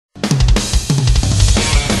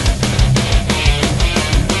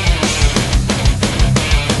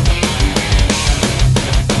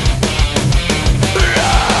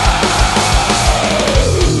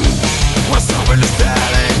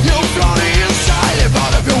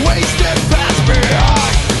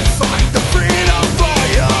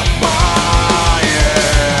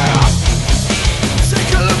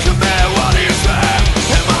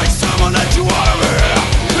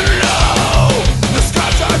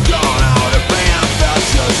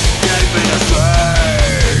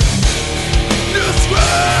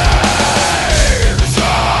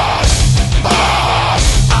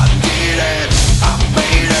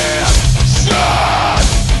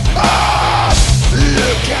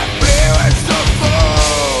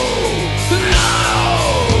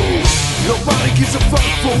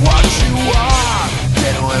for what you are.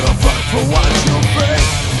 They don't ever fuck for what you think.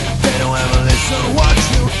 They don't ever listen to what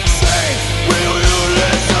you say. Will you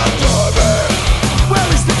listen to me? Where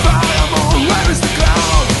is the firemoon? Where is the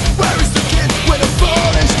cloud? Where is the kid with the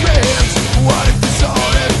foolish dreams? What if this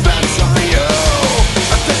all depends on you?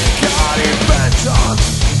 I think God depends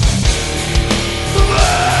on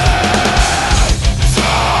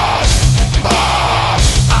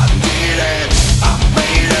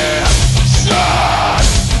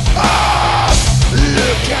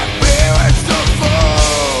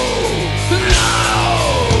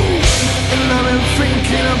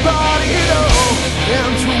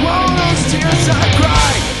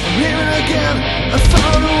I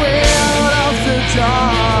found a way out of the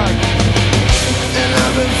dark, and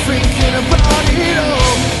I've been thinking about it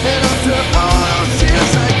all. And after all